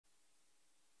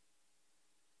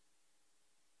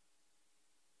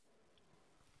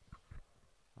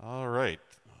All right.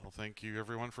 Well, thank you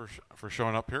everyone for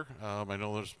showing up here. I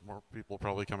know there's more people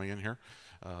probably coming in here.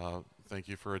 Thank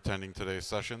you for attending today's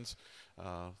sessions.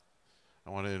 I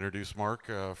want to introduce Mark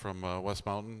from West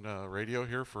Mountain Radio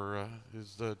here for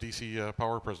his DC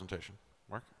power presentation.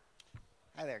 Mark?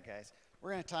 Hi there, guys. We're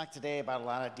going to talk today about a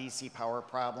lot of DC power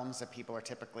problems that people are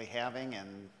typically having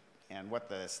and what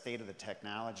the state of the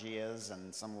technology is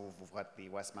and some of what the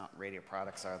West Mountain Radio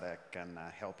products are that can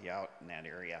help you out in that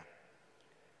area.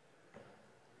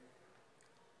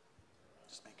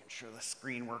 Just making sure the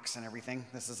screen works and everything.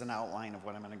 This is an outline of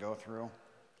what I'm going to go through.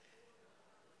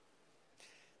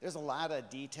 There's a lot of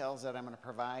details that I'm going to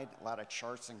provide, a lot of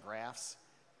charts and graphs.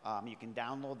 You can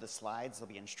download the slides.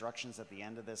 There'll be instructions at the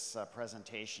end of this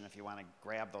presentation if you want to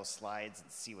grab those slides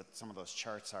and see what some of those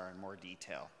charts are in more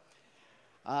detail.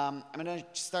 I'm going to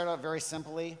start out very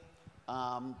simply.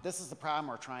 This is the problem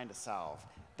we're trying to solve.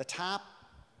 The top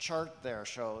chart there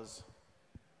shows,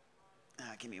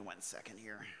 give me 1 second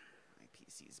here. My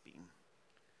PC's being.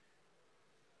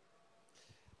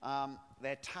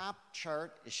 That top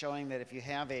chart is showing that if you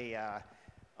have a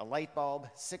light bulb,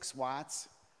 6 watts,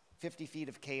 50 feet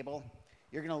of cable,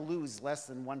 you're going to lose less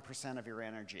than 1% of your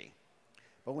energy.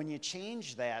 But when you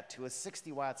change that to a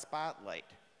 60-watt spotlight,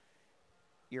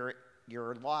 your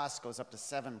loss goes up to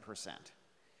 7%.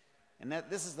 And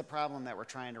this is the problem that we're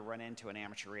trying to run into in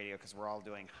amateur radio because we're all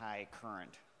doing high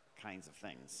current kinds of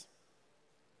things.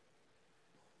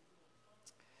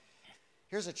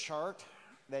 Here's a chart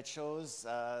that shows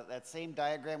that same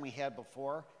diagram we had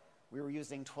before. We were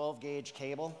using 12-gauge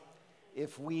cable.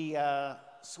 If we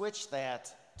switch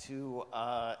that to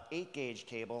 8-gauge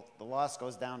cable, the loss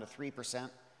goes down to 3%.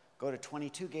 Go to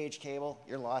 22-gauge cable,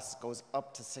 your loss goes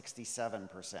up to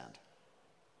 67%.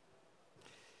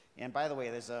 And by the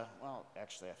way, well,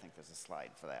 actually, I think there's a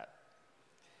slide for that.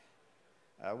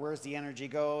 Where's the energy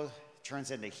go? It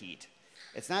turns into heat.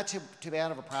 It's not too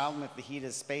bad of a problem if the heat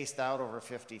is spaced out over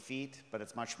 50 feet, but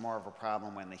it's much more of a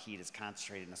problem when the heat is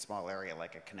concentrated in a small area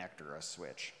like a connector or a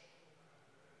switch.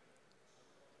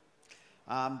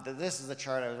 This is the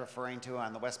chart I was referring to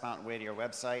on the West Mountain Radio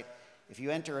website. If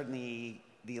you enter in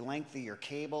the length of your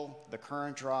cable, the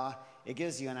current draw, it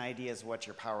gives you an idea as to what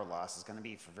your power loss is going to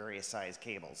be for various size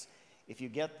cables. If you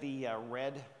get the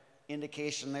red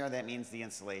indication there, that means the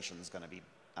insulation is going to be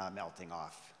melting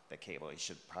off the cable.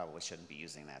 You probably shouldn't be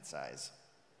using that size.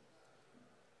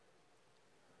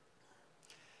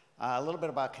 A little bit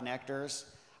about connectors.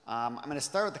 I'm going to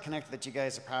start with the connector that you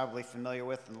guys are probably familiar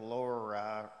with in the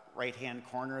lower right-hand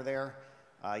corner there.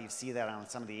 You see that on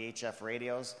some of the HF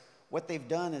radios. What they've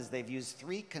done is they've used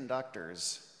 3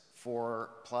 conductors for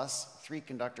plus, 3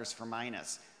 conductors for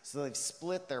minus. So they've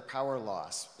split their power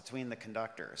loss between the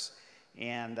conductors.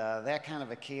 And that kind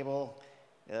of a cable,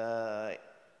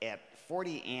 at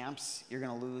 40 amps, you're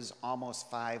going to lose almost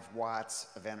 5 watts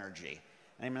of energy.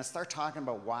 And I'm going to start talking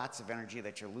about watts of energy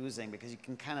that you're losing because you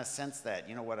can kind of sense that.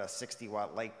 You know what a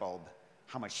 60-watt light bulb,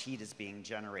 how much heat is being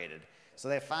generated. So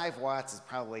that 5 watts is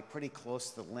probably pretty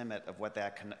close to the limit of what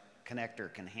that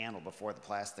connector can handle before the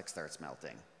plastic starts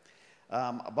melting.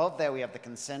 Above that, we have the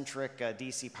concentric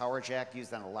DC power jack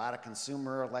used on a lot of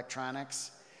consumer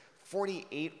electronics.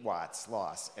 48 watts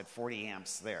loss at 40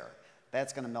 amps there.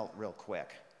 That's going to melt real quick.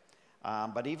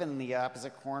 But even in the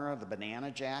opposite corner, the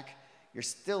banana jack, you're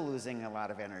still losing a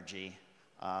lot of energy.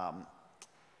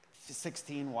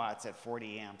 16 watts at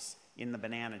 40 amps in the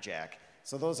banana jack.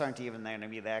 So those aren't even going to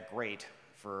be that great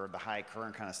for the high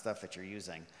current kind of stuff that you're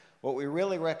using. What we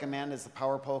really recommend is the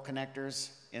power pole connectors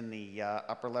in the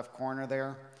upper left corner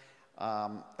there.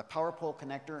 The power pole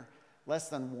connector, less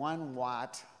than 1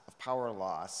 watt of power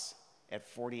loss at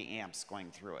 40 amps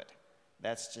going through it.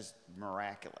 That's just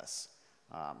miraculous.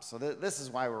 So this is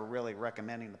why we're really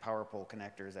recommending the power pole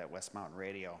connectors at West Mountain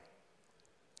Radio.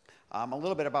 A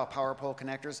little bit about power pole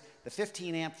connectors. The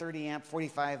 15 amp, 30 amp,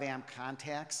 45 amp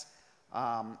contacts,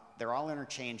 they're all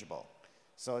interchangeable.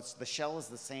 So the shell is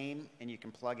the same, and you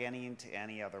can plug any into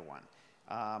any other one.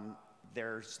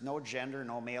 There's no gender,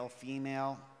 no male,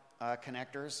 female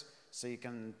connectors, so you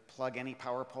can plug any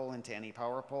power pole into any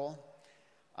power pole.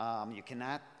 You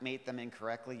cannot mate them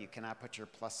incorrectly. You cannot put your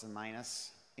plus and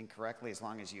minus incorrectly as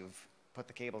long as you've put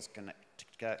the cables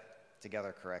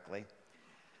together correctly.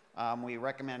 We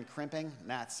recommend crimping,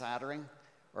 not soldering,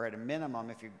 or at a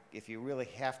minimum, if you really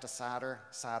have to solder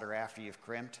after you've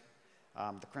crimped.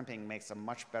 The crimping makes a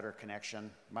much better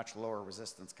connection, much lower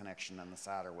resistance connection than the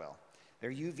solder will.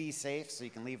 They're UV safe, so you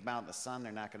can leave them out in the sun.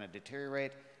 They're not going to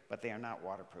deteriorate, but they are not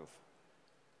waterproof.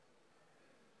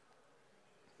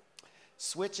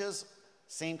 Switches,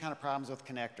 same kind of problems with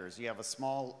connectors. You have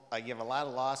a lot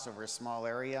of loss over a small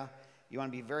area, you want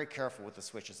to be very careful with the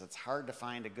switches. It's hard to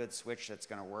find a good switch that's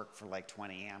going to work for like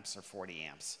 20 amps or 40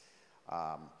 amps.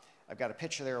 I've got a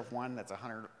picture there of one that's a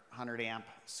 100 amp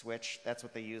switch. That's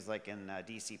what they use like in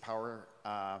DC power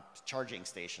charging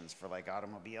stations for like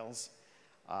automobiles.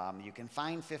 You can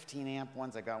find 15 amp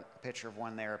ones. I got a picture of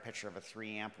one there, a picture of a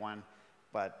 3 amp one,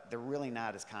 but they're really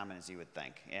not as common as you would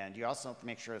think. And you also have to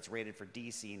make sure it's rated for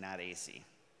DC, not AC.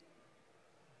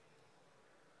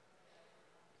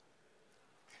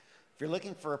 If you're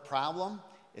looking for a problem,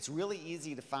 it's really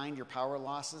easy to find your power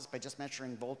losses by just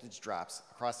measuring voltage drops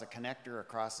across a connector,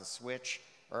 across a switch,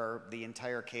 or the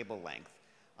entire cable length.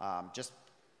 Just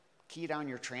key down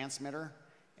your transmitter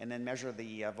and then measure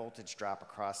the voltage drop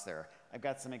across there. I've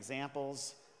got some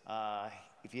examples.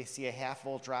 If you see a half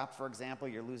volt drop, for example,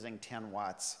 you're losing 10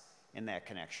 watts in that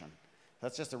connection.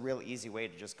 That's just a real easy way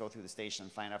to just go through the station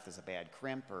and find out if there's a bad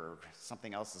crimp or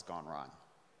something else has gone wrong.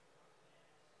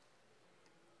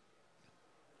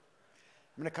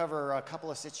 I'm going to cover a couple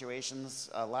of situations.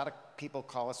 A lot of people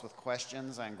call us with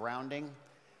questions on grounding.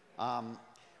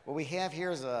 What we have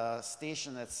here is a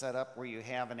station that's set up where you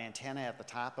have an antenna at the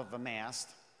top of the mast.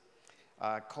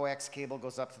 Coax cable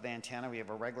goes up to the antenna. We have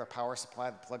a regular power supply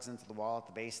that plugs into the wall at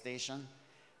the base station.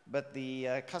 But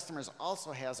the customer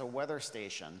also has a weather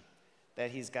station that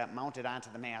he's got mounted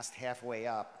onto the mast halfway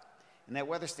up. And that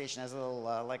weather station has a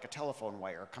little, like a telephone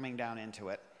wire coming down into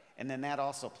it. And then that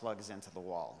also plugs into the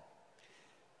wall.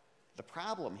 The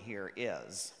problem here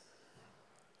is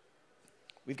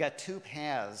we've got two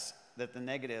paths that the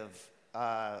negative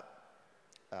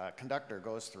conductor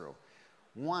goes through.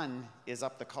 One is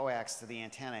up the coax to the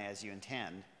antenna as you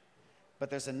intend, but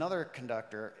there's another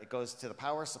conductor. It goes to the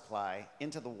power supply,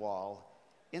 into the wall,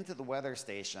 into the weather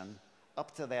station,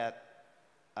 up to that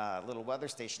little weather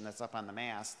station that's up on the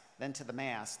mast, then to the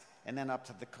mast, and then up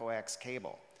to the coax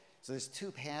cable. So there's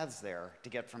two paths there to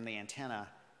get from the antenna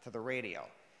to the radio.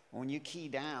 When you key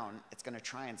down, it's going to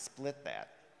try and split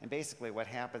that. And basically what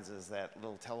happens is that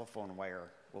little telephone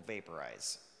wire will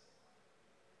vaporize.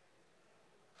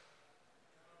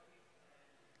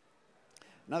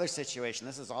 Another situation,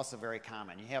 this is also very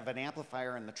common. You have an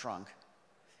amplifier in the trunk,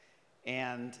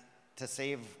 and to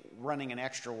save running an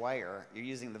extra wire, you're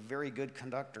using the very good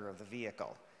conductor of the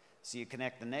vehicle. So you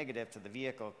connect the negative to the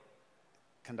vehicle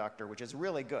conductor, which is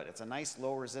really good. It's a nice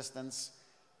low resistance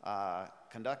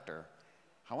conductor.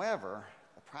 However,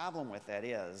 the problem with that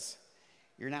is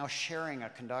you're now sharing a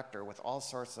conductor with all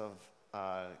sorts of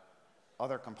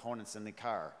other components in the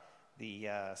car. The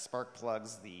spark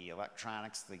plugs, the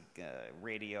electronics, the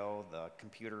radio, the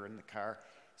computer in the car.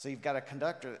 So you've got a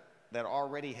conductor that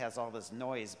already has all this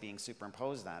noise being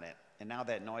superimposed on it, and now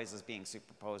that noise is being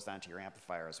superimposed onto your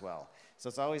amplifier as well. So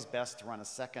it's always best to run a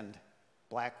second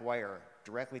black wire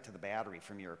directly to the battery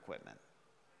from your equipment.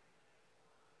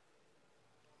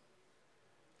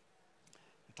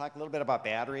 Talk a little bit about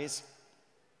batteries.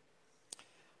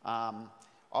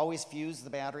 Always fuse the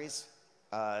batteries.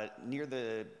 Near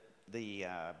the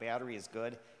battery is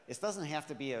good. It doesn't have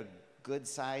to be a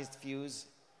good-sized fuse,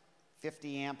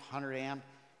 50 amp, 100 amp.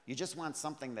 You just want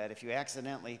something that if you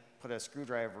accidentally put a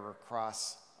screwdriver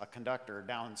across a conductor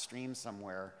downstream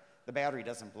somewhere, the battery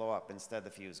doesn't blow up. Instead, the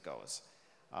fuse goes.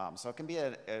 So it can be,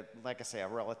 like I say, a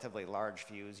relatively large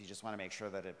fuse. You just want to make sure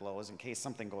that it blows in case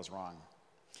something goes wrong.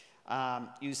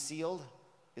 Use sealed,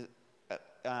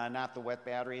 not the wet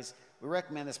batteries. We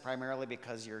recommend this primarily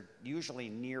because you're usually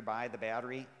nearby the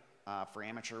battery for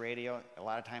amateur radio. A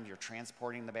lot of times you're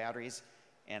transporting the batteries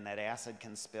and that acid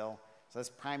can spill. So that's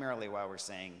primarily why we're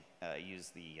saying use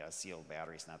the sealed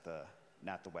batteries, not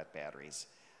the wet batteries.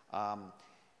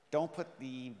 Don't put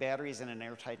the batteries in an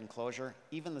airtight enclosure.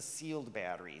 Even the sealed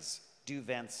batteries do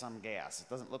vent some gas. It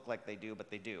doesn't look like they do, but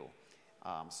they do.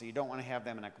 So you don't want to have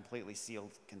them in a completely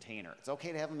sealed container. It's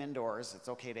okay to have them indoors. It's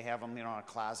okay to have them, in a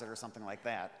closet or something like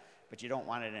that, but you don't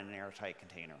want it in an airtight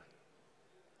container.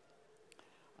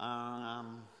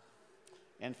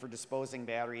 And for disposing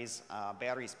batteries,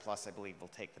 Batteries Plus, I believe, will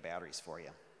take the batteries for you.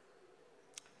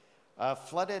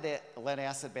 Flooded lead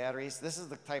acid batteries. This is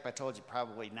the type I told you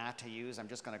probably not to use. I'm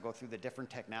just going to go through the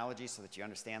different technologies so that you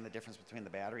understand the difference between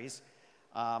the batteries.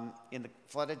 In the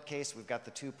flooded case, we've got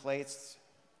the two plates.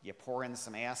 You pour in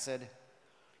some acid,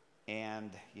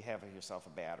 and you have yourself a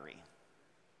battery.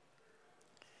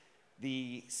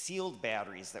 The sealed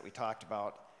batteries that we talked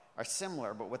about are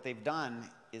similar, but what they've done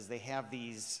is they have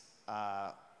these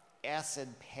acid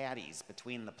patties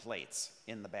between the plates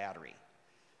in the battery.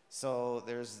 So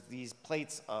there's these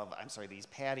patties of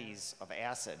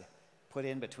acid put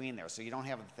in between there. So you don't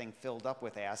have the thing filled up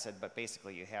with acid, but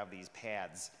basically you have these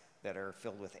pads that are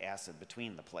filled with acid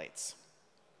between the plates.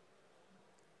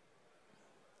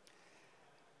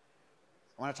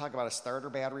 I want to talk about a starter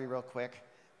battery real quick.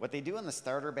 What they do in the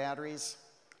starter batteries,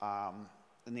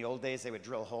 in the old days they would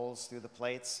drill holes through the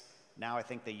plates. Now I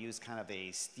think they use kind of a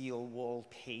steel wool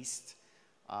paste.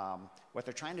 What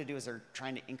they're trying to do is they're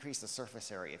trying to increase the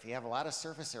surface area. If you have a lot of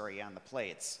surface area on the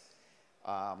plates,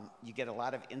 you get a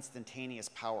lot of instantaneous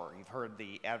power. You've heard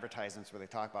the advertisements where they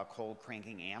talk about cold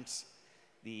cranking amps.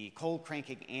 The cold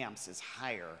cranking amps is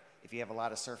higher if you have a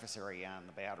lot of surface area on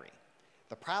the battery.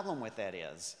 The problem with that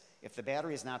is, if the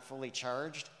battery is not fully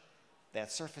charged,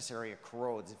 that surface area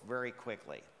corrodes very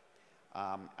quickly.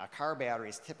 A car battery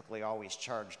is typically always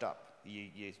charged up.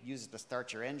 You use it to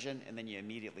start your engine, and then you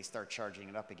immediately start charging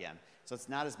it up again. So it's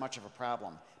not as much of a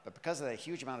problem. But because of that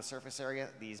huge amount of surface area,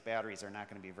 these batteries are not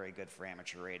going to be very good for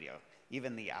amateur radio.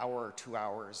 Even the hour or 2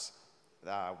 hours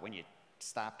when you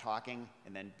stop talking,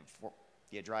 and then before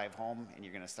you drive home, and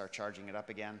you're going to start charging it up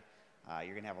again,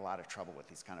 you're going to have a lot of trouble with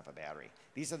these kind of a battery.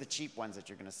 These are the cheap ones that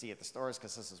you're going to see at the stores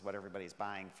because this is what everybody's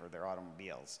buying for their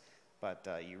automobiles. But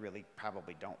you really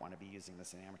probably don't want to be using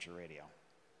this in amateur radio.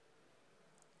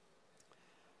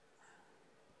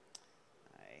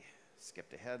 I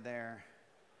skipped ahead there.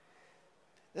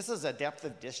 This is a depth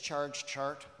of discharge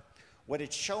chart. What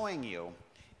it's showing you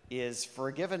is for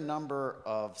a given number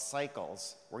of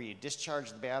cycles where you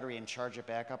discharge the battery and charge it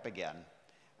back up again,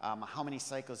 how many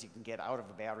cycles you can get out of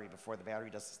a battery before the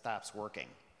battery just stops working.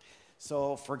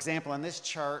 So for example, in this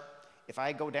chart, if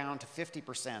I go down to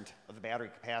 50% of the battery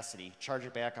capacity, charge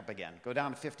it back up again, go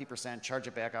down to 50%, charge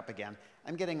it back up again,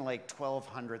 I'm getting like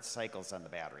 1,200 cycles on the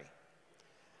battery.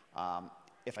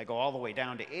 If I go all the way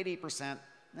down to 80%,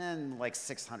 then like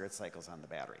 600 cycles on the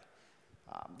battery.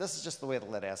 This is just the way the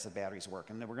lead acid batteries work,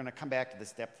 and then we're going to come back to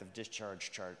this depth of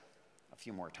discharge chart a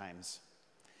few more times.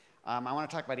 I want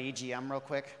to talk about AGM real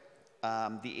quick.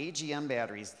 The AGM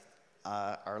batteries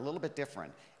are a little bit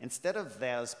different. Instead of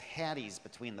those patties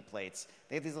between the plates,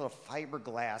 they have these little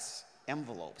fiberglass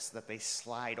envelopes that they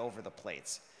slide over the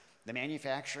plates. The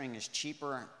manufacturing is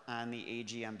cheaper on the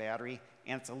AGM battery,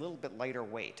 and it's a little bit lighter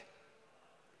weight.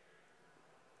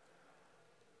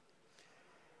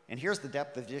 And here's the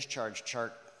depth of discharge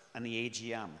chart on the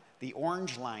AGM. The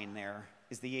orange line there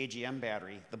is the AGM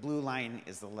battery. The blue line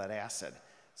is the lead acid.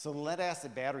 So the lead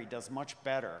acid battery does much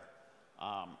better.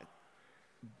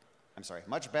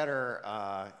 Much better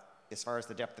as far as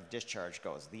the depth of discharge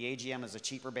goes. The AGM is a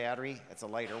cheaper battery. It's a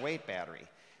lighter weight battery.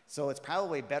 So it's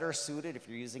probably better suited if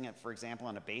you're using it, for example,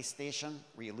 on a base station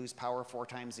where you lose power 4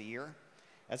 times a year,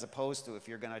 as opposed to if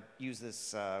you're going to use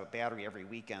this battery every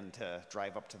weekend to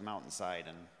drive up to the mountainside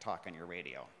and talk on your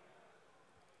radio.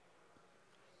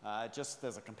 Just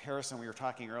as a comparison, we were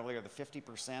talking earlier, the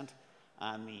 50%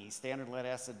 on the standard lead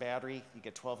acid battery, you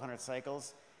get 1,200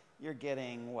 cycles. You're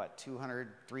getting, what, 200,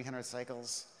 300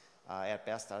 cycles at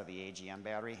best out of the AGM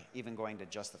battery, even going to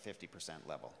just the 50%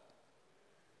 level.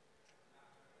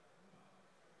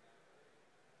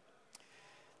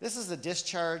 This is the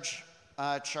discharge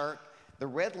chart. The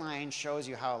red line shows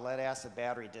you how a lead acid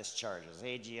battery discharges.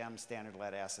 AGM standard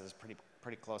lead acid is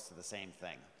pretty close to the same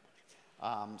thing.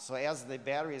 So as the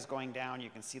battery is going down,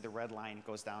 you can see the red line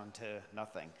goes down to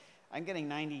nothing. I'm getting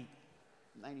 93%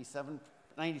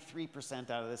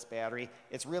 out of this battery.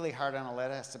 It's really hard on a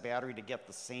lead acid battery to get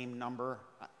the same number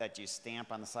that you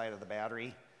stamp on the side of the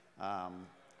battery out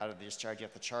of the discharge. You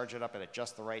have to charge it up at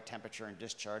just the right temperature and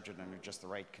discharge it under just the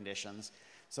right conditions.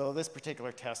 So this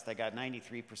particular test, I got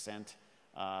 93%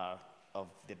 of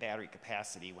the battery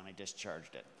capacity when I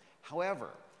discharged it. However,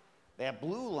 that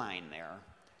blue line there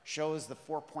shows the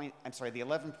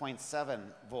 11.7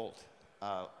 volt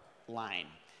line.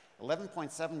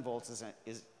 11.7 volts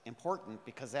is important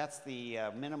because that's the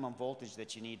minimum voltage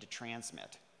that you need to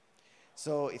transmit.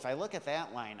 So if I look at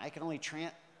that line, I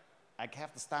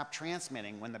have to stop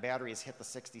transmitting when the battery has hit the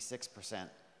 66%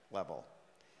 level.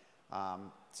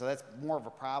 So that's more of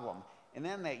a problem. And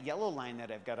then that yellow line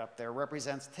that I've got up there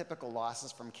represents typical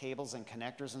losses from cables and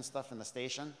connectors and stuff in the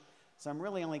station. So I'm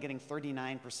really only getting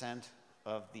 39%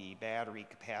 of the battery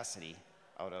capacity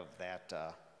out of that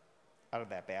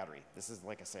battery. This is,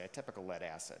 like I say, a typical lead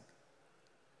acid.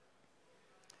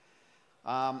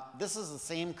 This is the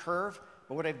same curve,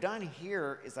 but what I've done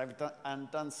here is I'm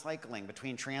done cycling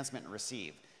between transmit and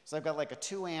receive. So I've got like a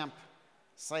 2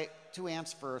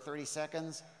 amps for 30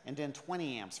 seconds, and then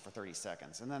 20 amps for 30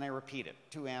 seconds. And then I repeat it,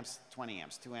 2 amps, 20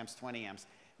 amps, 2 amps, 20 amps.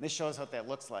 And this shows what that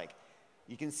looks like.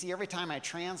 You can see every time I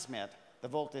transmit, the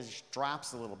voltage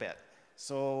drops a little bit.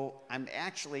 So I'm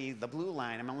actually, the blue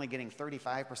line, I'm only getting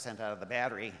 35% out of the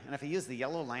battery. And if I use the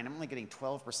yellow line, I'm only getting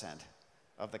 12%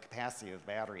 of the capacity of the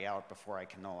battery out before I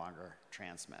can no longer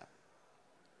transmit.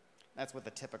 That's with a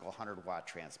typical 100-watt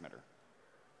transmitter.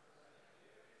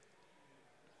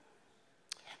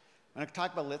 I'm going to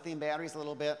talk about lithium batteries a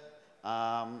little bit.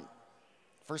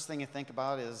 First thing you think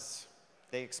about is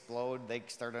they explode, they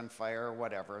start on fire,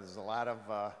 whatever. There's a lot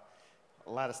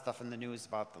of stuff in the news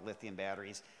about the lithium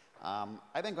batteries.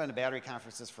 I've been going to battery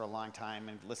conferences for a long time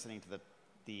and listening to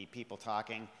the people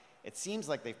talking. It seems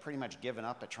like they've pretty much given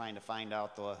up at trying to find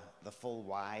out the full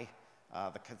why.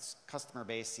 The customer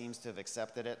base seems to have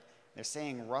accepted it. They're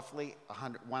saying roughly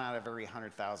 1 out of every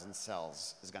 100,000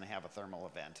 cells is going to have a thermal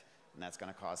event, and that's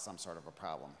going to cause some sort of a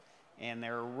problem. And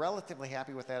they're relatively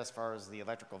happy with that as far as the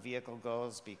electrical vehicle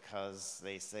goes, because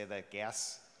they say that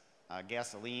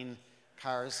gasoline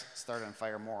cars start on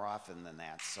fire more often than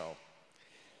that. So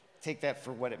take that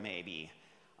for what it may be.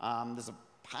 There's a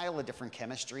pile of different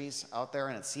chemistries out there,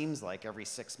 and it seems like every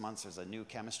 6 months there's a new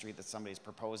chemistry that somebody's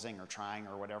proposing or trying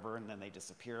or whatever, and then they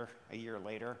disappear a year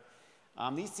later.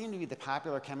 These seem to be the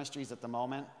popular chemistries at the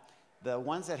moment. The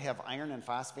ones that have iron and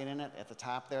phosphate in it at the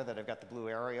top there that I've got the blue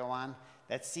arrow on,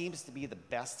 that seems to be the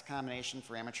best combination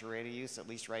for amateur radio use, at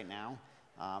least right now.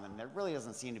 And there really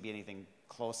doesn't seem to be anything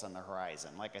close on the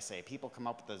horizon. Like I say, people come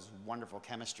up with this wonderful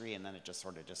chemistry and then it just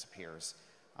sort of disappears.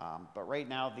 But right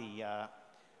now,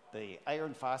 the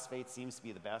iron phosphate seems to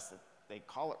be the best. They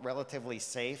call it relatively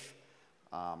safe.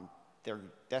 Their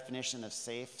definition of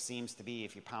safe seems to be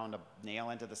if you pound a nail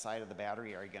into the side of the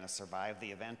battery, are you going to survive the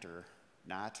event or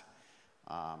not?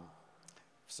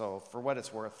 So for what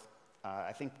it's worth,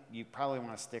 I think you probably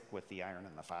want to stick with the iron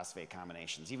and the phosphate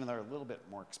combinations, even though they're a little bit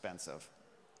more expensive.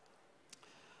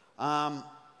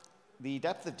 The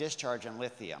depth of discharge on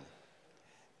lithium.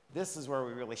 This is where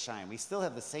we really shine. We still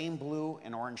have the same blue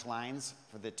and orange lines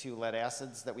for the 2 lead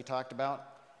acids that we talked about.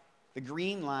 The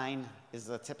green line is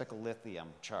the typical lithium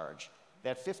charge.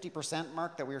 That 50%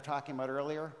 mark that we were talking about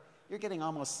earlier, you're getting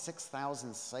almost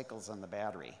 6,000 cycles on the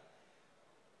battery,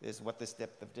 is what this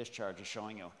depth of discharge is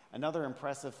showing you. Another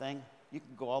impressive thing, you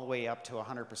can go all the way up to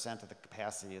 100% of the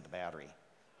capacity of the battery.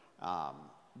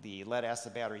 The lead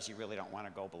acid batteries, you really don't want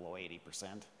to go below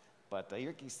 80%. But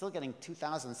you're still getting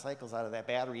 2,000 cycles out of that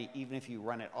battery, even if you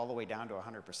run it all the way down to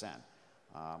 100%.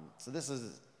 So this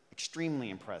is extremely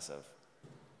impressive.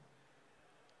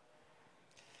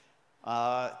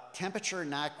 Temperature,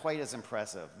 not quite as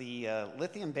impressive. The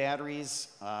lithium batteries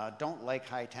don't like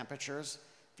high temperatures.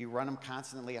 If you run them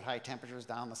constantly at high temperatures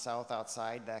down the south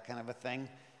outside, that kind of a thing,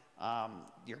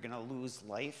 you're going to lose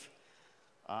life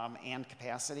and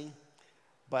capacity.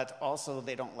 But also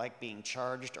they don't like being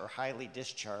charged or highly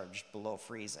discharged below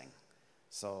freezing.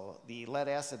 So the lead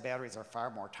acid batteries are far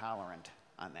more tolerant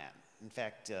on that. In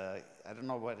fact, I don't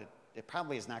know what it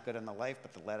probably is not good in the life,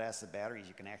 but the lead acid batteries,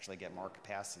 you can actually get more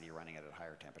capacity running at a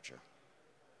higher temperature.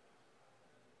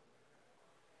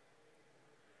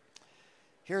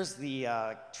 Here's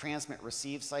the transmit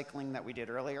receive cycling that we did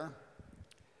earlier.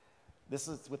 This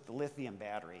is with the lithium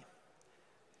battery.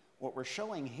 What we're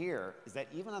showing here is that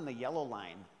even on the yellow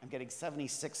line, I'm getting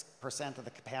 76% of the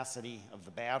capacity of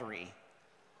the battery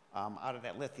out of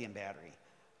that lithium battery.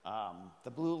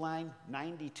 The blue line,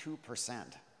 92%.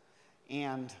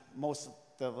 And most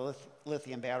of the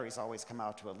lithium batteries always come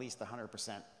out to at least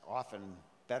 100%, often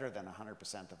better than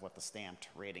 100% of what the stamped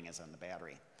rating is on the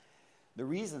battery. The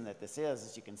reason that this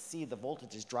is you can see the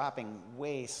voltage is dropping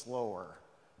way slower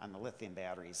on the lithium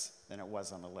batteries than it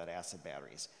was on the lead acid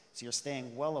batteries. So you're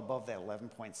staying well above that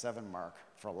 11.7 mark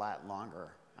for a lot longer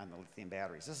on the lithium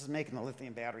batteries. This is making the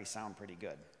lithium battery sound pretty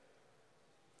good.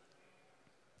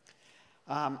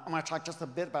 I'm going to talk just a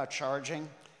bit about charging.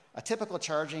 A typical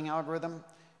charging algorithm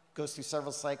goes through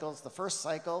several cycles. The first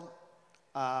cycle,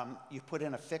 you put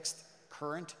in a fixed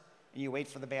current and you wait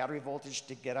for the battery voltage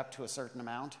to get up to a certain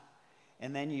amount,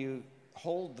 and then you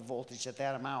hold the voltage at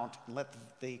that amount and let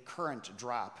the current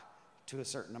drop to a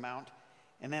certain amount.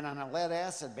 And then on a lead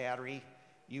acid battery,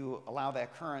 you allow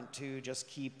that current to just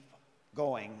keep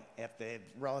going at the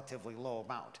relatively low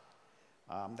amount.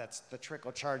 That's the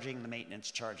trickle charging, the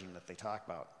maintenance charging that they talk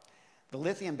about. The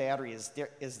lithium battery is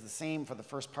the same for the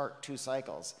first 2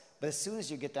 cycles, but as soon as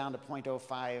you get down to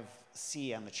 0.05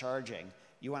 C on the charging,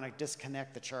 you want to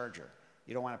disconnect the charger.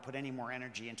 You don't want to put any more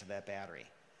energy into that battery.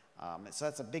 So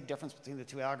that's a big difference between the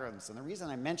 2 algorithms. And the reason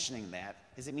I'm mentioning that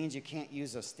is it means you can't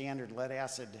use a standard lead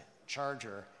acid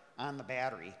charger on the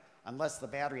battery unless the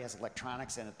battery has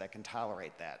electronics in it that can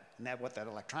tolerate that. And what that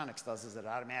electronics does is it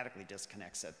automatically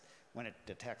disconnects it when it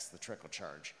detects the trickle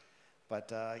charge.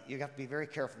 But you have to be very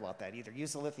careful about that. Either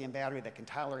use a lithium battery that can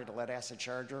tolerate a lead acid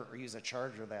charger or use a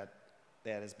charger that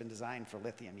has been designed for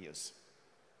lithium use.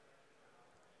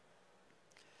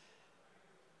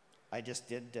 I just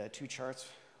did 2 charts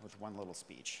with 1 little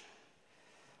speech.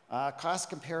 Cost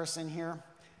comparison here.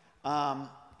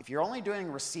 If you're only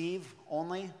doing receive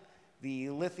only, The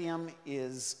lithium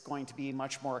is going to be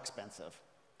much more expensive.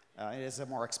 It is a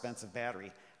more expensive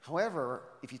battery. However,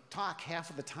 if you talk half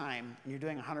of the time and you're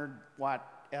doing 100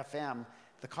 watt FM,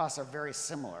 the costs are very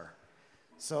similar.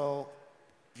 So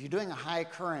if you're doing a high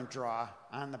current draw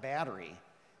on the battery,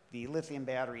 the lithium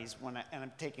batteries, and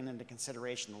I'm taking into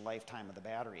consideration the lifetime of the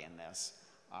battery in this,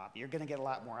 you're going to get a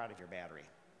lot more out of your battery.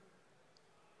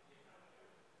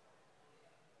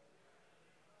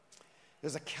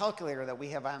 There's a calculator that we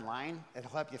have online that'll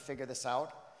help you figure this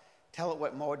out. Tell it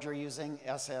what mode you're using,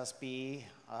 SSB,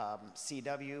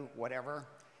 CW, whatever.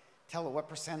 Tell it what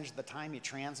percentage of the time you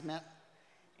transmit,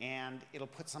 and it'll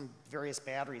put some various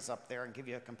batteries up there and give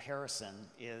you a comparison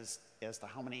as to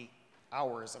how many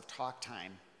hours of talk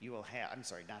time you will have. I'm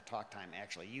sorry, not talk time,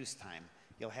 actually use time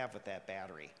you'll have with that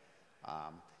battery.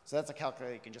 So that's a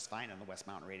calculator you can just find on the West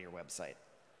Mountain Radio website.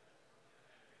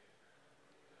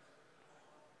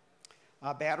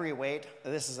 Battery weight,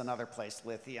 this is another place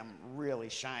lithium really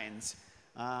shines.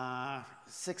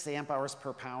 6 amp hours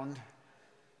per pound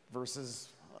versus,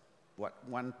 what,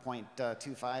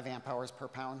 1.25 amp hours per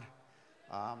pound.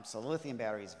 So the lithium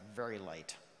battery is very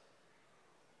light.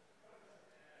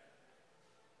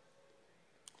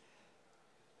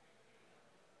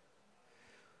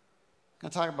 I'm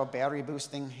going to talk about battery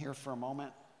boosting here for a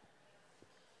moment.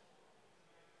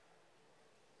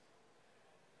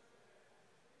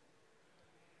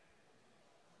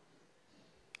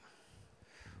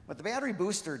 What the battery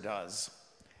booster does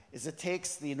is it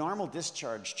takes the normal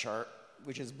discharge chart,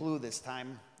 which is blue this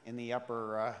time in the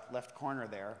upper left corner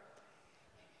there,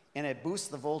 and it boosts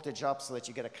the voltage up so that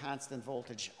you get a constant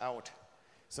voltage out.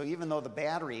 So even though the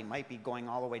battery might be going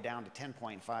all the way down to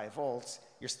 10.5 volts,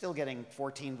 you're still getting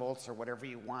 14 volts or whatever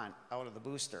you want out of the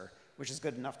booster, which is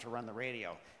good enough to run the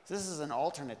radio. So this is an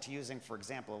alternate to using, for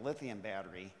example, a lithium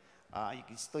battery. You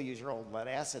can still use your old lead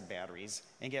acid batteries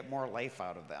and get more life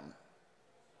out of them.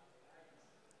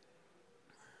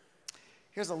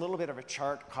 Here's a little bit of a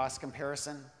chart cost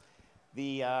comparison.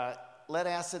 The lead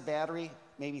acid battery,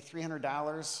 maybe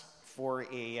 $300 for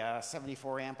a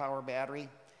 74 amp hour battery,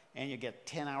 and you get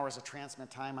 10 hours of transmit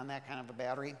time on that kind of a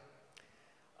battery.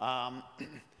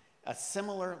 A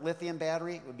similar lithium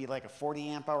battery would be like a 40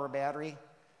 amp hour battery,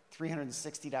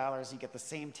 $360, you get the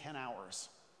same 10 hours.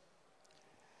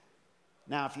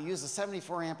 Now, if you use a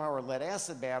 74 amp hour lead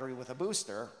acid battery with a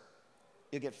booster,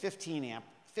 you'll get 15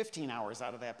 hours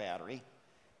out of that battery.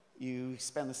 You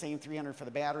spend the same 300 for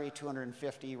the battery,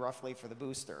 250 roughly for the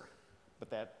booster. But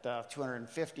that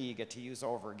 250 you get to use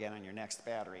over again on your next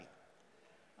battery.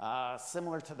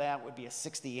 Similar to that would be a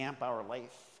 60 amp hour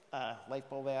light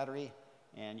bulb battery,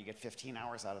 and you get 15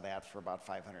 hours out of that for about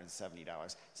 $570.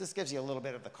 So this gives you a little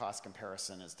bit of the cost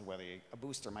comparison as to whether a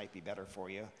booster might be better for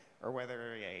you or whether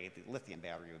a lithium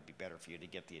battery would be better for you to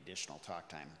get the additional talk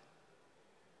time.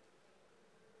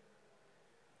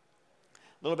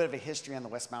 A little bit of a history on the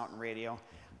West Mountain Radio.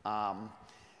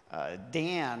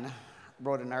 Dan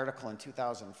wrote an article in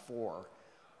 2004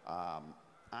 on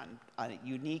a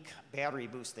unique battery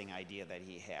boosting idea that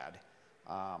he had.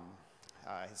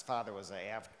 His father was an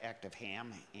active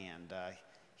ham, and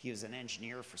he was an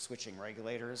engineer for switching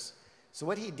regulators. So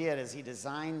what he did is he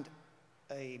designed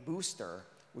a booster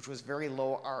which was very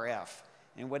low RF.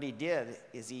 And what he did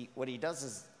is what he does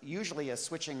is usually a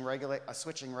switching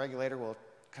regulator will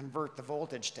convert the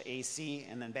voltage to AC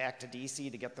and then back to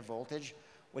DC to get the voltage.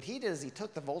 What he did is he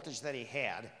took the voltage that he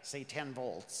had, say 10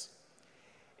 volts,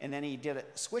 and then he did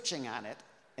switching on it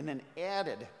and then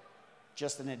added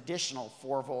just an additional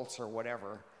 4 volts or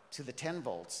whatever to the 10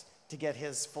 volts to get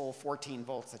his full 14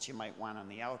 volts that you might want on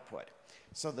the output.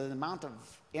 So the amount of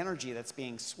energy that's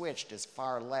being switched is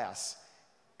far less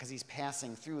because he's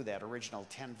passing through that original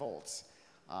 10 volts.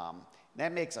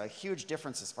 That makes a huge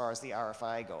difference as far as the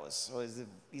RFI goes. So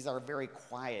these are very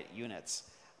quiet units.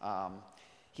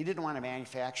 He didn't want to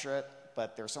manufacture it,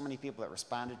 but there are so many people that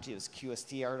responded to his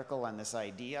QST article on this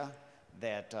idea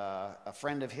that a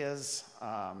friend of his,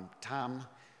 Tom,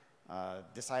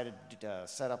 decided to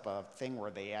set up a thing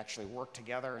where they actually worked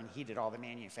together, and he did all the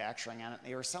manufacturing on it.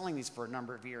 They were selling these for a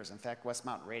number of years. In fact, West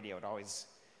Mountain Radio had always,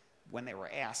 when they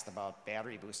were asked about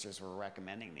battery boosters, were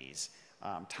recommending these.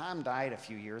 Tom died a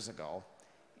few years ago,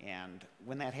 and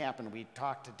when that happened, we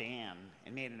talked to Dan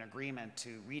and made an agreement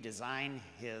to redesign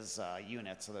his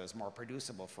unit so that it was more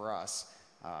producible for us.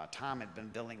 Tom had been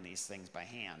building these things by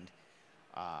hand.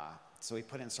 So we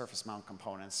put in surface mount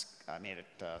components, made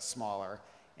it smaller,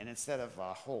 and instead of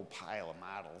a whole pile of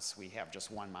models, we have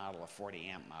just one model, a 40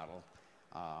 amp model.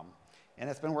 And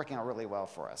it's been working out really well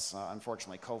for us.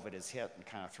 Unfortunately, COVID has hit and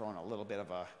kind of thrown a little bit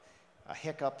of a a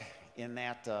hiccup in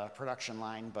that production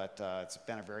line, but it's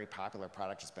been a very popular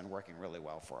product. It's been working really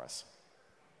well for us.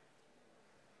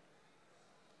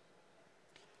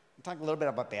 I'll talk a little bit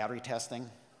about battery testing.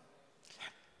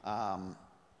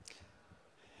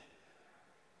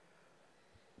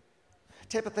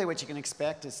 Typically what you can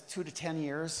expect is 2 to 10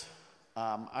 years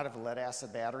out of a lead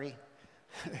acid battery.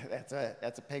 That's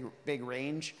a big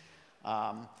range.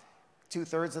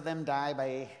 2/3 of them die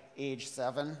by age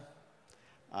 7.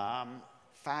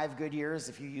 5 good years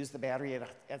if you use the battery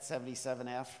at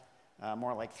 77F,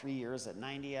 more like 3 years at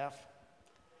 90F.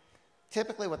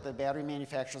 Typically what the battery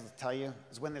manufacturers will tell you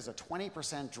is when there's a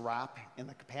 20% drop in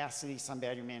the capacity, some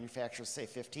battery manufacturers say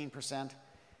 15%,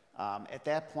 at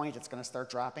that point it's going to start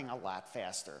dropping a lot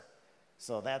faster.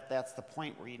 So that's the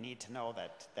point where you need to know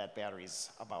that that battery's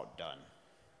about done.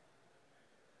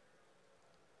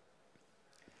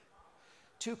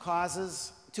 Two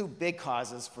big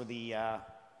causes for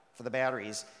the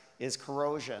batteries is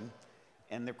corrosion,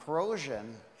 and the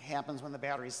corrosion happens when the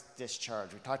battery's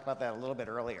discharged. We talked about that a little bit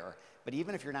earlier, but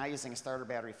even if you're not using a starter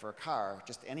battery for a car,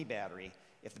 just any battery,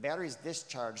 if the battery's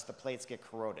discharged, the plates get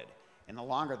corroded, and the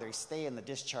longer they stay in the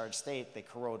discharged state, they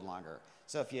corrode longer.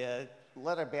 So if you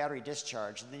let a battery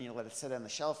discharge and then you let it sit on the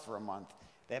shelf for a month,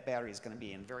 that battery is going to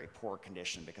be in very poor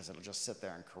condition because it'll just sit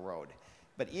there and corrode.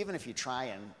 But even if you try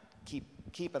and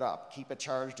keep it up, keep it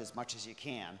charged as much as you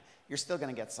can, you're still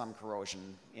going to get some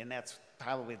corrosion, and that's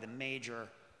probably the major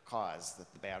cause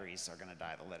that the batteries are going to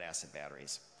die, the lead acid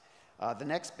batteries. The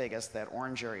next biggest, that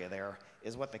orange area there,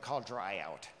 is what they call dry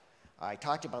out. I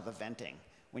talked about the venting.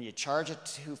 When you charge it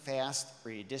too fast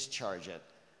or you discharge it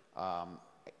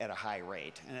at a high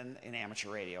rate, and in amateur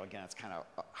radio, again, it's kind of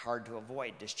hard to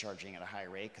avoid discharging at a high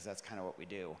rate because that's kind of what we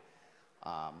do.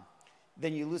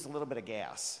 Then you lose a little bit of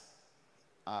gas.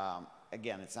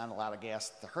 Again, it's not a lot of gas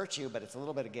to hurt you, but it's a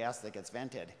little bit of gas that gets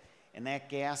vented, and that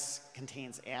gas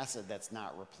contains acid that's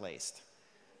not replaced.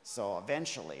 So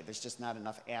eventually, there's just not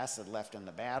enough acid left in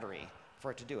the battery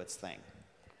for it to do its thing.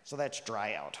 So that's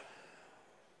dry out.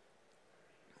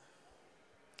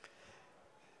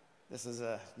 This is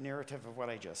a narrative of what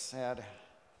I just said.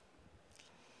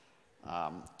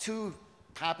 Two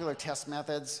popular test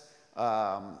methods.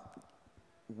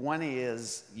 One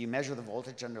is you measure the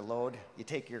voltage under load. You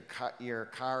take your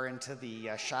car into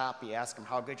the shop, you ask them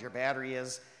how good your battery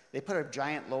is. They put a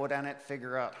giant load on it,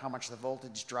 figure out how much the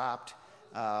voltage dropped.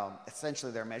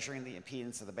 Essentially, they're measuring the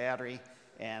impedance of the battery,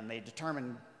 and they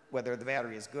determine whether the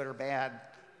battery is good or bad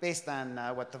based on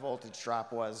what the voltage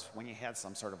drop was when you had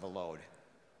some sort of a load.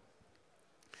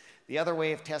 The other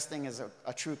way of testing is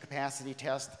a true capacity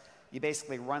test. You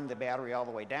basically run the battery all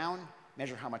the way down,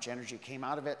 measure how much energy came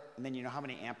out of it, and then you know how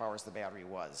many amp hours the battery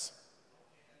was.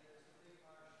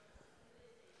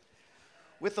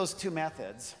 With those two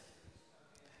methods,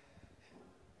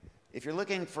 if you're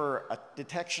looking for a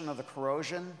detection of the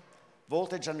corrosion,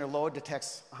 voltage under load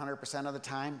detects 100% of the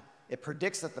time. It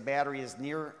predicts that the battery is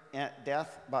near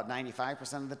death about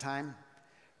 95% of the time.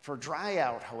 For dry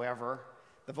out, however,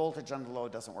 the voltage under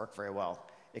load doesn't work very well.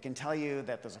 It can tell you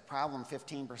that there's a problem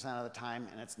 15% of the time,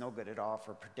 and it's no good at all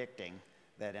for predicting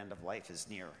that end of life is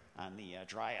near on the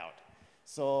dry out.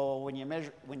 So when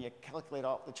you calculate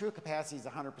all, the true capacity is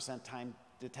 100% time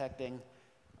detecting,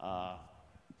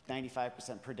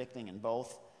 95% predicting in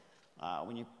both.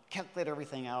 When you calculate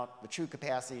everything out, the true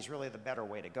capacity is really the better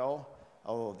way to go,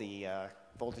 although the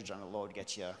voltage under load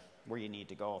gets you where you need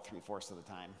to go 3/4 of the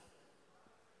time.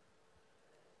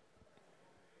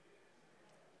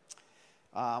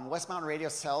 West Mountain Radio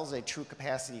sells a true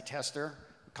capacity tester.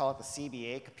 We call it the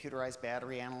CBA, Computerized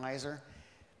Battery Analyzer.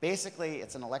 Basically,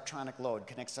 it's an electronic load,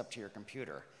 connects up to your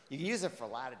computer. You can use it for a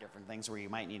lot of different things where you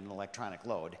might need an electronic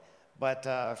load. But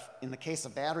in the case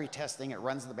of battery testing, it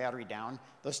runs the battery down.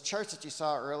 Those charts that you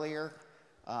saw earlier,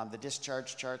 the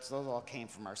discharge charts, those all came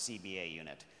from our CBA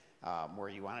unit, where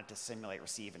you wanted to simulate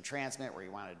receive and transmit, where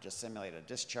you wanted to just simulate a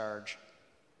discharge.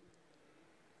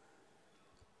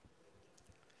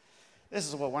 This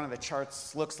is what one of the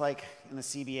charts looks like in the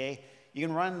CBA. You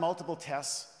can run multiple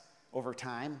tests over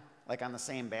time, like on the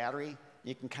same battery.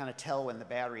 You can kind of tell when the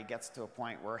battery gets to a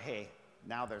point where, hey,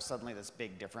 now there's suddenly this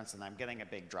big difference and I'm getting a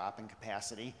big drop in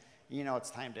capacity. You know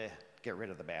it's time to get rid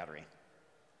of the battery.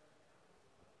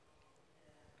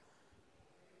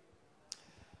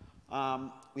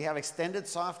 We have extended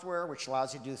software, which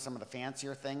allows you to do some of the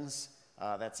fancier things.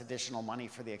 That's additional money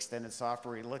for the extended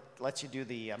software. It lets you do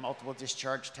the multiple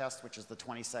discharge test, which is the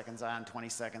 20 seconds on, 20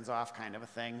 seconds off kind of a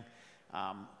thing.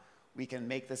 We can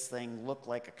make this thing look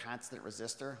like a constant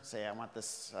resistor. Say I want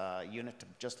this unit to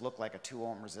just look like a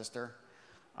 2-ohm resistor.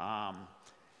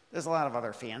 There's a lot of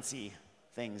other fancy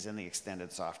things in the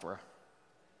extended software.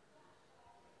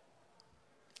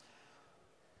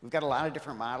 We've got a lot of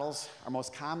different models. Our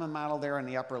most common model there in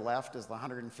the upper left is the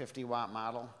 150 watt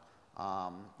model,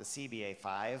 the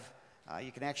CBA5.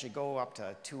 You can actually go up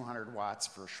to 200 watts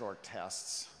for short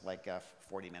tests, like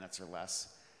 40 minutes or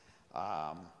less.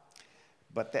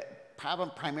 But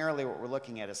primarily what we're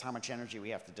looking at is how much energy we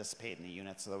have to dissipate in the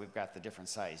unit, so that we've got the different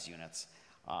size units.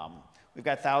 We've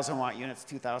got 1,000 watt units,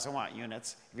 2,000 watt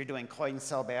units. If you're doing coin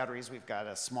cell batteries, we've got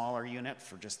a smaller unit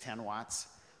for just 10 watts.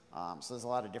 So there's a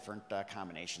lot of different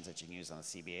combinations that you can use on the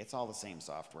CBA. It's all the same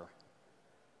software.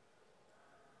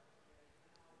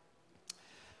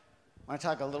 I want to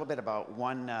talk a little bit about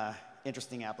one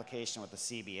interesting application with the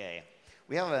CBA.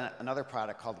 We have another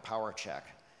product called the Power Check.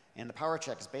 And the Power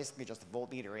Check is basically just a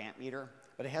voltmeter, amp-meter,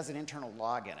 but it has an internal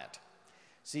log in it.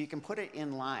 So you can put it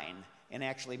in line and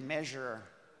actually measure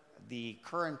the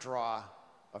current draw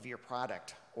of your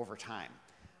product over time.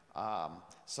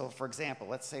 So for example,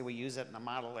 let's say we use it in a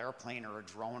model airplane or a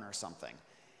drone or something,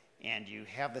 and you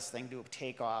have this thing do a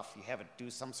takeoff, you have it do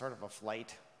some sort of a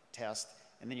flight test,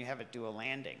 and then you have it do a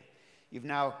landing. You've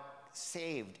now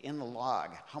saved in the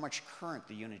log how much current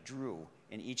the unit drew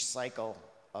in each cycle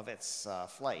of its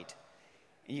flight.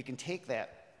 And you can take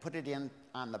that, put it in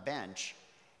on the bench,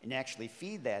 and actually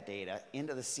feed that data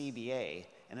into the CBA,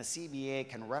 and the CBA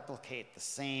can replicate the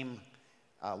same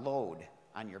load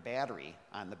on your battery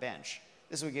on the bench.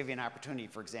 This will give you an opportunity,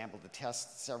 for example, to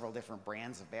test several different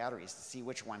brands of batteries to see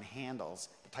which one handles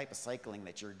the type of cycling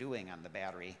that you're doing on the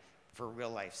battery for a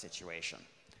real-life situation.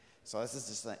 So this is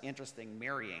just an interesting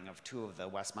marrying of two of the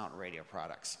West Mountain Radio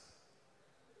products.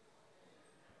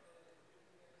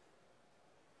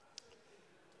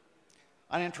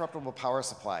 Uninterruptible power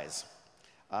supplies.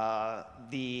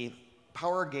 The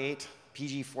PowerGate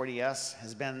PG40S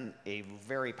has been a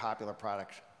very popular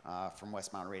product from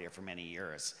West Mountain Radio for many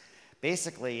years.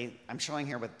 Basically, I'm showing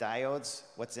here with diodes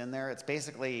what's in there. It's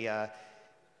basically,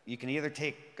 you can either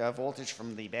take voltage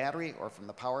from the battery or from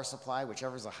the power supply,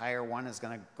 whichever's the higher one is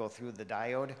going to go through the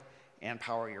diode and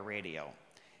power your radio.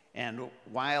 And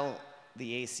while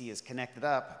the AC is connected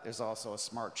up, there's also a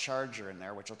smart charger in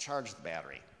there which will charge the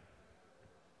battery.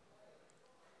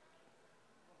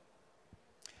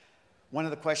 One of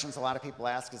the questions a lot of people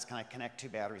ask is, can I connect two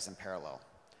batteries in parallel?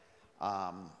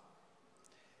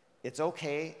 It's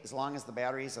okay as long as the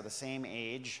batteries are the same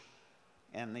age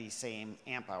and the same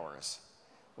amp hours.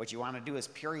 What you want to do is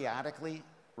periodically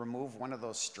remove one of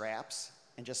those straps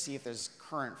and just see if there's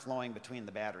current flowing between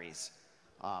the batteries.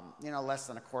 You know, less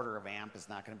than 1/4 amp is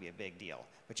not going to be a big deal.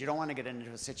 But you don't want to get into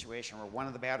a situation where one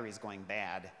of the batteries is going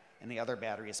bad and the other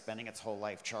battery is spending its whole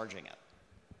life charging it.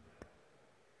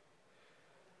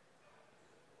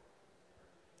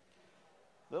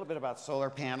 A little bit about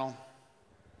solar panel.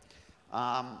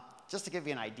 Just to give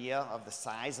you an idea of the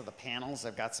size of the panels,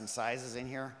 I've got some sizes in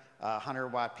here. 100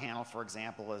 watt panel, for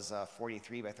example, is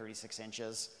 43 by 36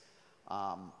 inches.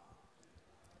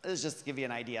 This is just to give you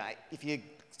an idea. If you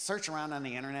search around on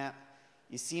the internet,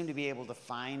 you seem to be able to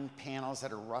find panels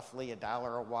that are roughly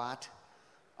 $1 a watt.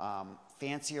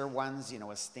 Fancier ones, you know,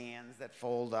 with stands that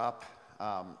fold up,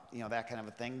 you know, that kind of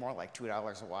a thing, more like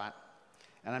 $2 a watt.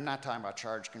 And I'm not talking about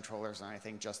charge controllers or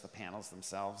anything, just the panels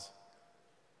themselves.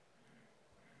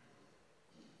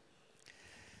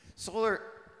 Solar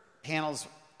panels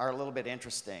are a little bit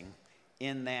interesting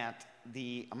in that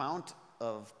the amount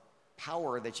of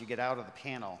power that you get out of the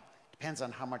panel depends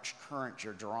on how much current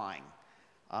you're drawing.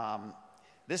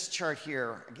 This chart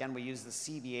here, again, we use the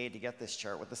CBA to get this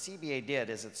chart. What the CBA did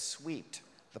is it sweeped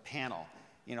the panel,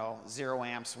 you know, 0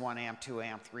 amps, 1 amp, 2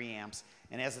 amp, 3 amps,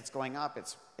 and as it's going up,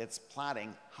 it's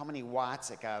plotting how many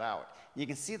watts it got out. You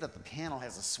can see that the panel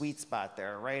has a sweet spot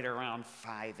there, right around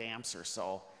 5 amps or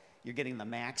so. You're getting the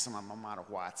maximum amount of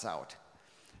watts out.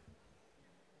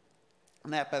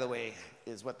 And that, by the way,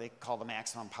 is what they call the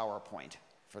maximum power point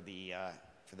for the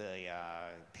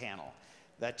panel.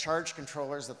 The charge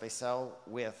controllers that they sell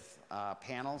with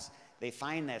panels, they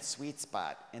find that sweet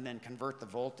spot and then convert the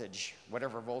voltage,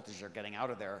 whatever voltage they're getting out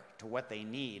of there, to what they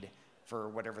need for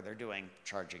whatever they're doing,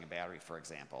 charging a battery, for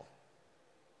example.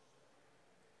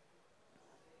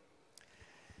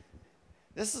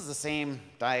 This is the same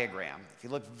diagram. If you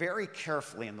look very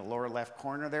carefully in the lower left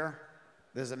corner there,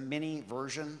 there's a mini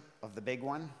version of the big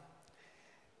one.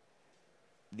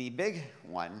 The big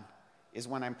one is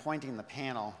when I'm pointing the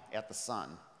panel at the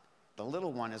sun. The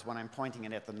little one is when I'm pointing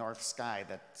it at the north sky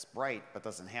that's bright but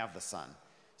doesn't have the sun.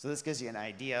 So this gives you an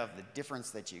idea of the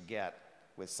difference that you get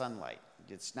with sunlight.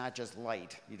 It's not just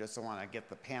light. You just don't want to get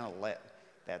the panel lit.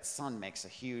 That sun makes a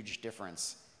huge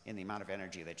difference in the amount of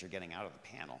energy that you're getting out of the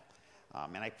panel.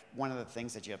 One of the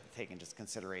things that you have to take into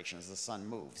consideration is the sun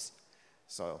moves.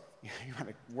 So you want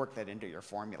to work that into your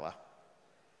formula.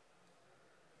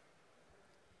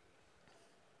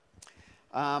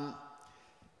 So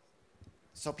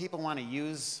people want to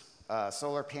use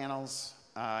solar panels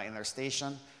in their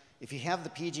station. If you have the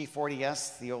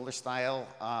PG40S, the older style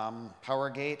power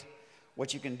gate,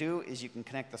 what you can do is you can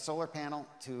connect the solar panel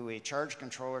to a charge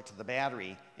controller to the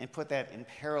battery and put that in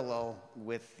parallel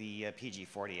with the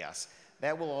PG40S.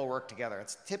 That will all work together.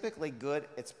 It's typically good,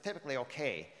 it's typically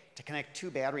okay to connect two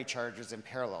battery chargers in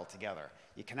parallel together.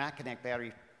 You cannot connect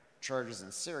battery chargers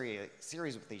in series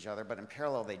with each other, but in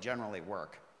parallel they generally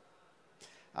work.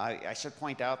 I should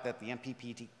point out that the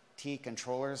MPPT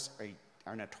controllers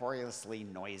are notoriously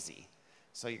noisy.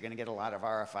 So you're going to get a lot of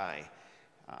RFI,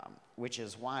 which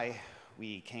is why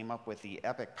we came up with the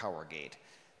EPIC power gate.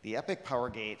 The EPIC power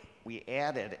gate, we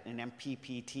added an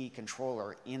MPPT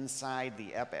controller inside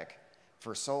the EPIC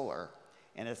for solar,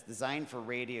 and it's designed for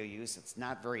radio use. It's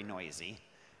not very noisy.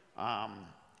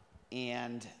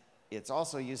 And it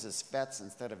also uses FETs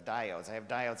instead of diodes. I have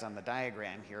diodes on the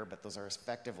diagram here, but those are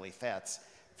effectively FETs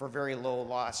for very low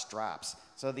loss drops.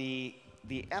 So the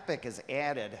EPIC has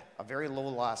added a very low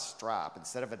loss drop.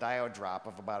 Instead of a diode drop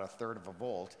of about 1/3 of a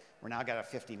volt, we're now got a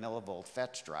 50 millivolt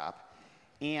FET drop.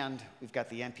 And we've got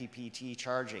the MPPT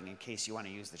charging in case you want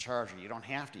to use the charger. You don't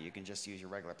have to. You can just use your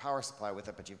regular power supply with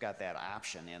it, but you've got that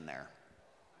option in there.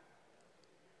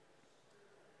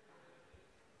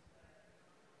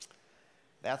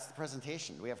 That's the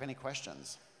presentation. Do we have any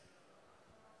questions?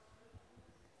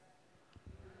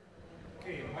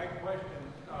 Okay, my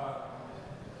question,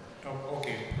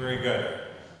 okay, very good.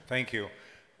 Thank you.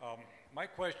 My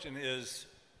question is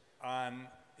on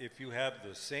if you have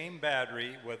the same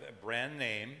battery with a brand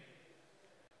name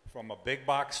from a big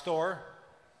box store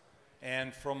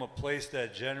and from a place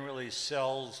that generally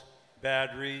sells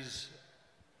batteries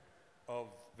of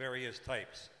various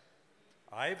types.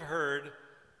 I've heard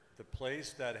the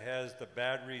place that has the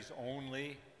batteries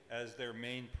only as their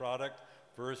main product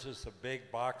versus a big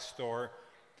box store,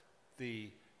 the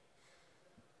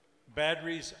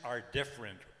batteries are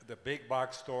different. The big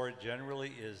box store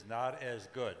generally is not as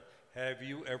good. Have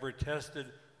you ever tested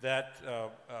that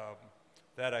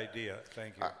that idea?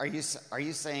 Thank you. Are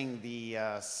you saying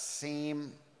the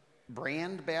same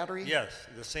brand battery? Yes,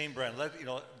 the same brand.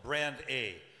 Brand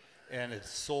A, and it's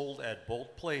sold at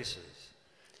both places.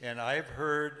 And I've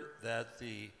heard that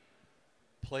the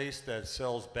place that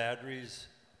sells batteries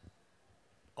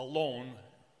alone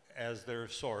as their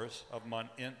source of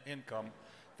income,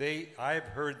 I've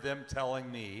heard them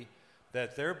telling me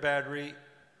that their battery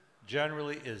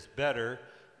generally is better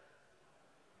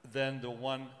than the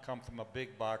one come from a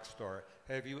big box store.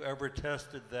 Have you ever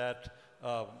tested that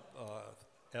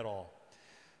at all?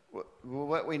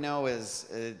 What we know is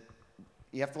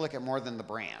you have to look at more than the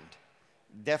brand.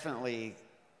 Definitely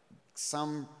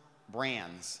some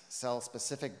brands sell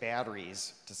specific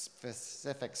batteries to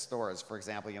specific stores. For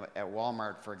example, at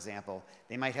Walmart, for example,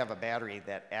 they might have a battery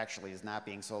that actually is not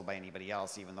being sold by anybody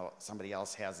else, even though somebody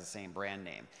else has the same brand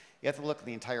name. You have to look at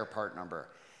the entire part number.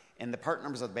 And the part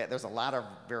numbers of there's a lot of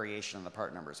variation in the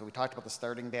part numbers. So we talked about the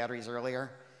starting batteries earlier.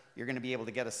 You're going to be able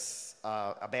to get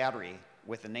a battery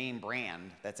with a name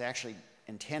brand that's actually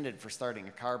intended for starting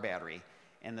a car battery.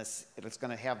 And it's going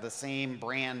to have the same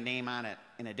brand name on it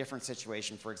in a different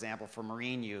situation, for example, for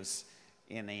marine use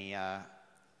in a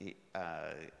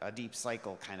deep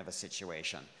cycle kind of a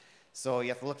situation. So you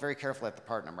have to look very carefully at the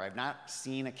part number. I've not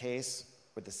seen a case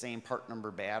with the same part number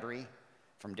battery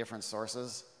from different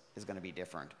sources is going to be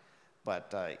different.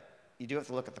 But you do have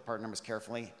to look at the part numbers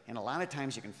carefully. And a lot of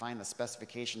times you can find the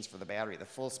specifications for the battery, the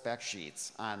full spec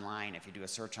sheets online if you do a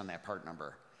search on that part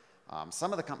number.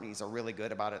 Some of the companies are really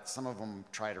good about it. Some of them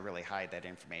try to really hide that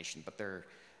information, but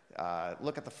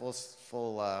look at the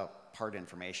full part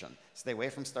information. Stay away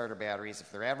from starter batteries.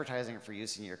 If they're advertising it for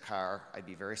use in your car, I'd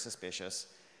be very suspicious.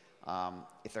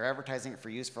 If they're advertising it for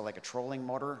use for like a trolling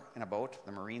motor in a boat,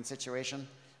 the marine situation,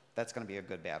 that's going to be a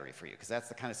good battery for you because that's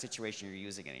the kind of situation you're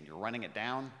using it in. You're running it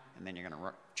down, and then you're going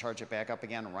to charge it back up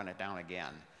again and run it down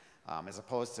again, as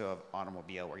opposed to an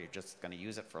automobile where you're just going to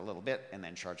use it for a little bit and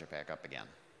then charge it back up again.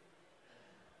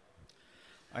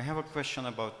 I have a question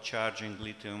about charging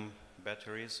lithium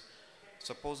batteries.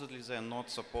 Supposedly they're not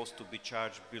supposed to be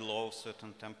charged below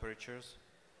certain temperatures,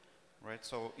 right?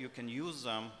 So you can use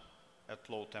them at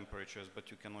low temperatures,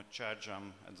 but you cannot charge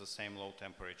them at the same low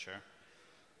temperature.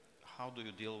 How do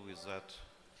you deal with that?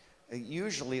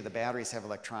 Usually the batteries have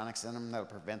electronics in them that will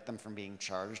prevent them from being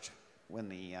charged when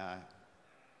the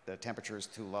temperature is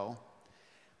too low.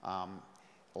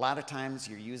 A lot of times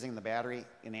you're using the battery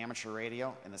in amateur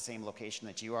radio in the same location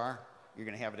that you are. You're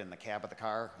going to have it in the cab of the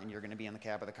car, and you're going to be in the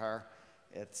cab of the car.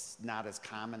 It's not as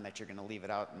common that you're going to leave it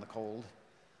out in the cold.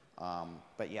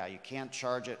 But yeah, you can't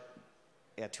charge it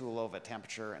at too low of a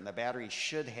temperature, and the battery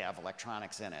should have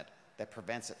electronics in it that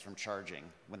prevents it from charging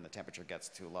when the temperature gets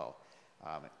too low.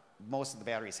 Most of the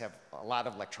batteries have a lot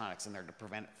of electronics in there to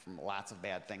prevent from lots of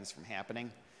bad things from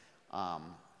happening.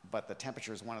 But the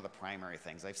temperature is one of the primary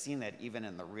things. I've seen that even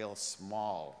in the real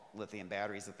small lithium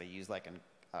batteries that they use like in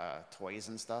toys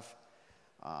and stuff,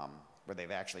 where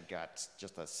they've actually got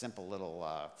just a simple little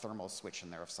thermal switch in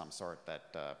there of some sort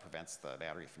that prevents the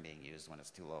battery from being used when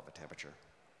it's too low of a temperature.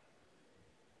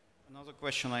 Another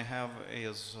question I have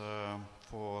is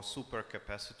for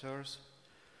supercapacitors.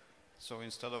 So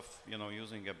instead of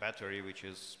using a battery which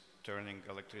is turning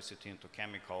electricity into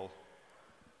chemical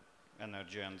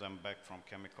energy and then back from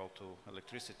chemical to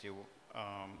electricity,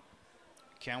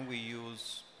 can we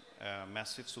use a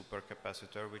massive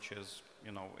supercapacitor which is,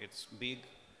 it's big,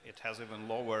 it has even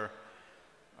lower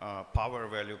power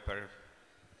value per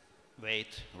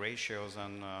weight ratios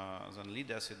than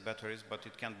lead acid batteries, but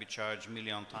it can be charged a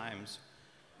million times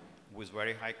with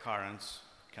very high currents,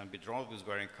 can be drawn with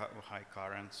very high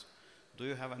currents. Do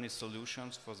you have any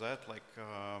solutions for that? Like,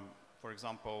 for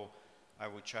example, I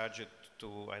would charge it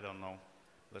to, I don't know,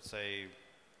 let's say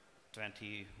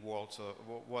 20 volts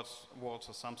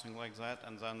or something like that,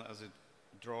 and then as it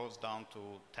draws down to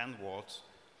 10 volts,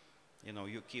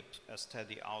 you keep a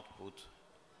steady output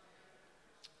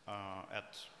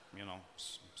at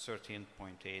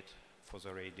 13.8 for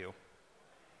the radio.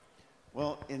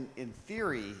 Well, in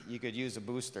theory, you could use a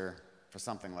booster for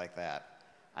something like that.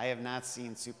 I have not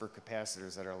seen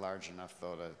supercapacitors that are large enough,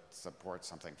 though, to support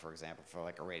something, for example, for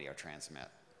like a radio transmit.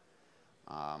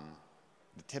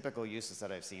 The typical uses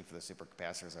that I've seen for the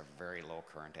supercapacitors are very low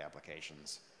current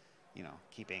applications.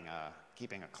 Keeping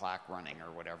a clock running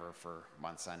or whatever for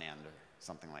months on end or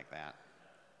something like that.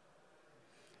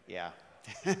 Yeah.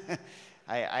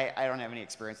 I don't have any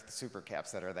experience with the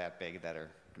supercaps that are that big that are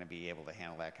going to be able to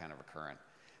handle that kind of a current.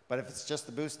 But if it's just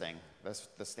the boosting,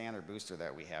 the standard booster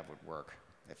that we have would work,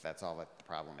 if that's all that the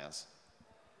problem is.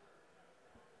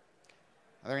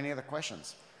 Are there any other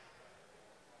questions?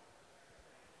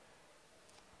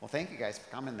 Well, thank you guys for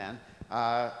coming then.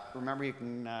 Remember, you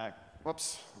can,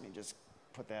 whoops, let me just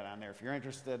put that on there. If you're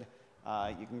interested,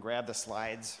 you can grab the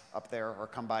slides up there or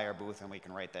come by our booth and we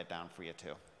can write that down for you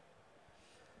too.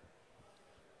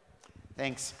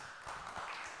 Thanks.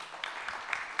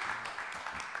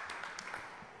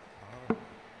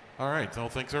 All right. Well,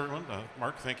 thanks everyone.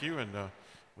 Mark, thank you, and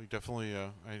we definitely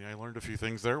I learned a few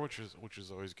things there, which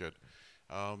is always good.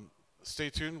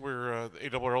 Stay tuned. We're the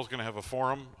ARRL is going to have a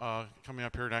forum coming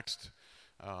up here next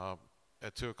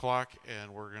at 2 o'clock,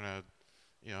 and we're going to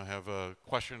have a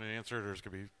question and answer. There's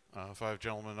going to be 5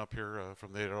 gentlemen up here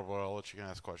from the ARRL that you can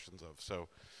ask questions of. So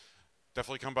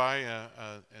definitely come by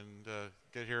and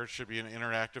get here. It should be an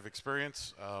interactive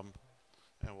experience,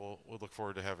 and we'll look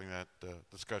forward to having that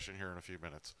discussion here in a few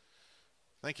minutes.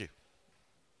 Thank you.